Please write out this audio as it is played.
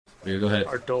Yeah, go ahead.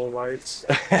 Our Dolomites.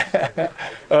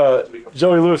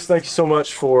 Joey Lewis, thank you so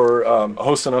much for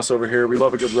hosting us over here. We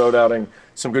love a good road outing,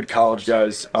 some good college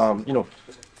guys.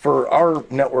 For our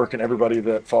network and everybody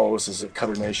that follows us at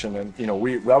Cutter Nation, and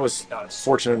I was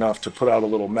fortunate enough to put out a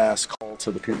little mass call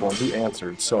to the people, and he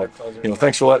answered. So,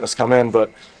 thanks for letting us come in.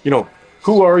 But,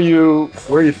 who are you?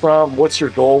 Where are you from? What's your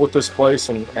goal with this place?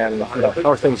 And how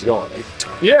are things going?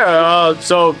 Yeah,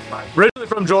 so originally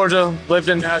from Georgia, lived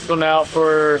in Nashville now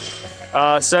for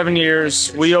 7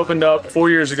 years. We opened up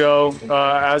 4 years ago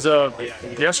as of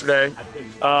yesterday.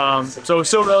 So we're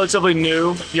still relatively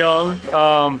new, young.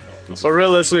 But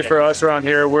realistically for us around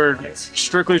here, we're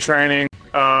strictly training,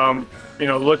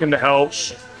 looking to help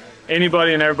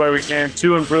anybody and everybody we can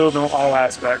to improve in all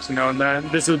aspects, and then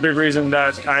this is a big reason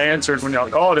that I answered when y'all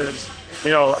called is,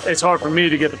 it's hard for me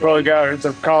to get the pro guys,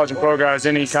 the college and pro guys,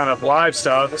 any kind of live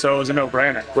stuff, so it was a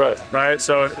no-brainer. Right?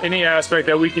 So any aspect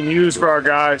that we can use for our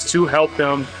guys to help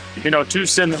them, to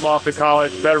send them off to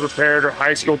college better prepared or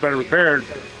high school better prepared,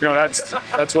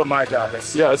 that's what my job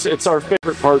is. Yeah, it's our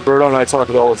favorite part. Berto and I talk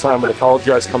about it all the time when the college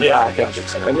guys come back and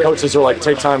coaches are like,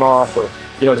 take time off or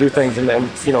do things, and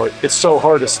it's so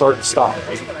hard to start and stop,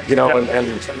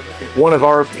 and one of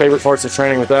our favorite parts of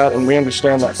training with that, and we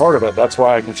understand that part of it. That's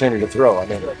why I continue to throw. I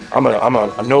mean, I'm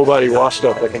a nobody washed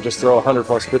up that can just throw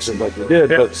 100+ pitches like we did,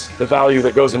 but the value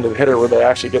that goes into the hitter where they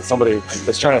actually get somebody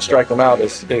that's trying to strike them out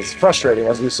is frustrating,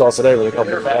 as we saw today with a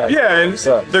couple of guys. Yeah, and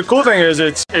the cool thing is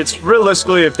it's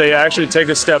realistically, if they actually take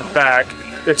a step back,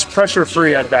 it's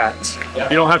pressure-free at bats. You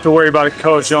don't have to worry about a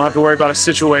coach. You don't have to worry about a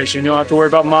situation. You don't have to worry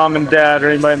about mom and dad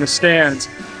or anybody in the stands.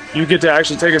 You get to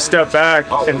actually take a step back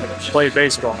and play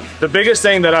baseball. The biggest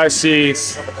thing that I see,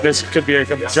 this could be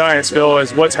a giant spill,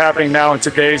 is what's happening now in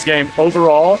today's game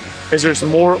overall is there's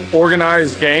more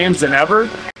organized games than ever.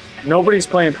 Nobody's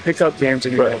playing pickup games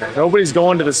anymore. Nobody's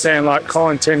going to the sandlot,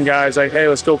 calling 10 guys like, hey,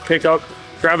 let's go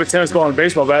grab a tennis ball and a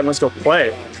baseball bat and let's go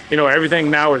play.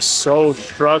 Everything now is so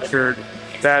structured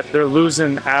that they're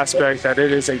losing aspect that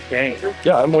it is a game.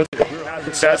 Yeah, I'm with you.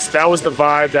 That was the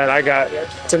vibe that I got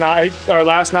tonight, or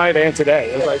last night and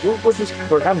today. It was like,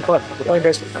 we're having fun. We're playing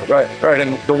baseball. Right.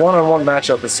 And the one-on-one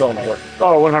matchup is so important.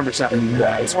 Oh, 100%.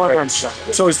 Yeah, it's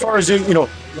 100%. So as far as you've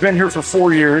been here for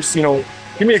 4 years,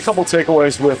 give me a couple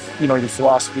takeaways with, your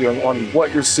philosophy on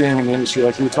what you're seeing in the industry,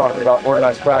 like you were talking about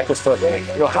organized practice, but,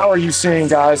 how are you seeing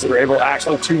guys that are able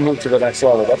actually to move to the next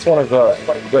level? That's one of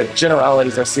the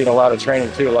generalities I see in a lot of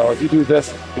training, too. Like, if you do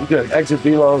this, if you do an exit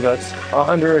velo that's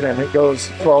 100 and it goes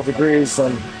 12 degrees,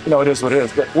 then, it is what it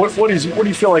is. But what do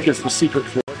you feel like is the secret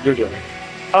for what you're doing?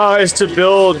 Is to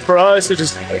build, for us, it's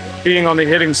just being on the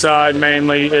hitting side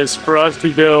mainly, is for us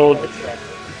to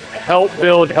help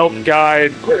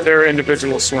guide their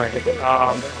individual swing.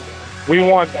 We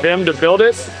want them to build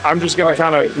it. I'm just going to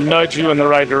kind of nudge you in the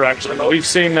right direction. We've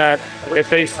seen that if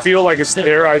they feel like it's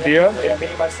their idea,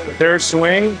 their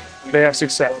swing, they have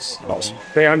success.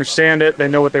 They understand it. They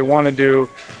know what they want to do.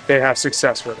 They have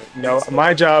success with it.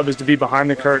 My job is to be behind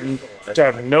the curtain, which I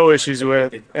have no issues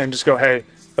with, and just go, hey,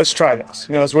 let's try this.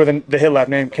 That's where the Hit Lab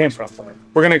name came from.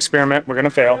 We're going to experiment. We're going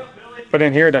to fail. But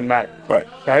in here, it doesn't matter.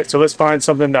 Right. So let's find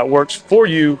something that works for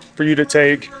you to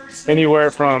take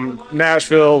anywhere from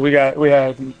Nashville. We had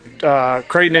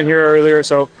Creighton in here earlier.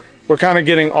 So we're kind of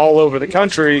getting all over the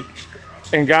country,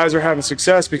 and guys are having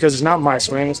success because it's not my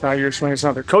swing. It's not your swing. It's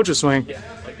not their coach's swing.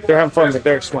 They're having fun with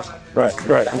their swing.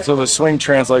 Right. And so the swing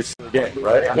translates to the game,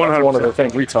 right? And that's one of the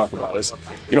things we talk about is,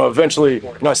 eventually,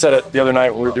 I said it the other night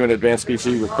when we were doing advanced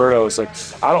PT with Berto, it's like,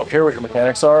 I don't care what your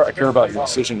mechanics are, I care about your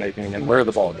decision making and where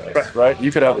the ball goes, right?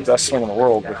 You could have the best swing in the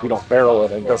world, but if you don't barrel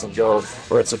it and it doesn't go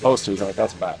where it's supposed to, then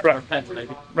that's bad.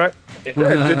 Right. It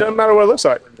doesn't matter what it looks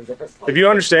like. If you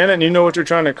understand it and you know what you're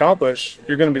trying to accomplish,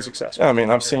 you're going to be successful. Yeah, I mean,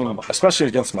 I've seen, especially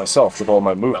against myself with all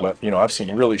my movement, I've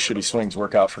seen really shitty swings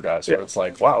work out for guys where it's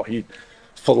like, wow, he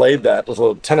filleted that with a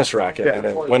little tennis racket and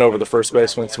then went over the first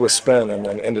baseman to a spin and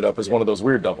then ended up as one of those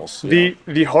weird doubles.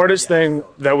 The hardest thing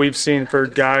that we've seen for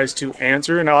guys to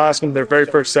answer, and I'll ask them their very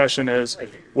first session, is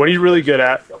what are you really good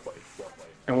at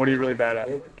and what are you really bad at?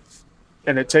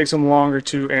 And it takes them longer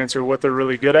to answer what they're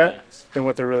really good at than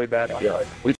what they're really bad at. Yeah,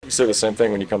 we say the same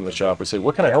thing when you come to the shop. We say,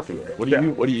 "What can I help you with?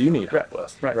 What do you need help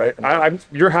with?" Right.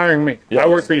 You're hiring me. Yeah. I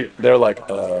work for you. They're like,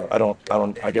 I don't.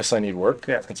 I guess I need work.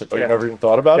 Yeah. It's like, you never even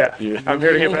thought about it. I'm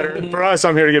here to get better. For us,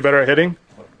 I'm here to get better at hitting.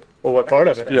 Well, what part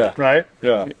of it? Yeah. Right.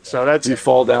 Yeah. So that's. You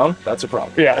fall down. That's a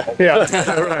problem. Yeah.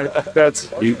 Right.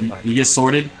 That's. You get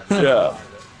sorted. Yeah.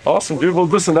 Awesome, dude. Well,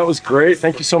 listen, that was great.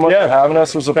 Thank you so much for having us.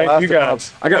 It was a blast. Thank you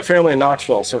guys. I got family in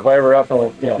Knoxville, so if I ever up,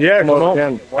 I'll, Yeah, come on.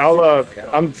 again.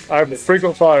 I'm a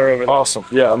frequent flyer over there. Awesome.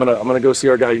 Yeah, I'm gonna go see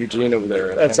our guy Eugene over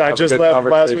there. I have a just good left last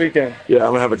conversation. weekend. Yeah, I'm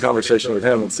gonna have a conversation with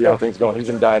him and see how things going. He's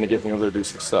been dying to get me over there to do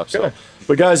some stuff. So, Good.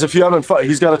 but guys, if you haven't,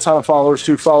 he's got a ton of followers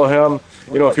too. Follow him.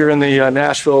 You know, if you're in the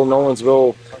Nashville,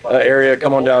 Nolensville area,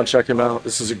 come on down, check him out.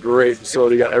 This is a great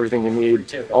facility. Got everything you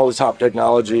need, all the top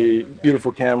technology,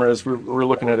 beautiful cameras. We're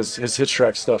looking at his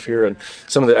HitchTrack stuff here and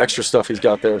some of the extra stuff he's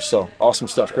got there. So awesome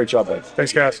stuff. Great job, buddy.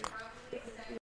 Thanks, guys.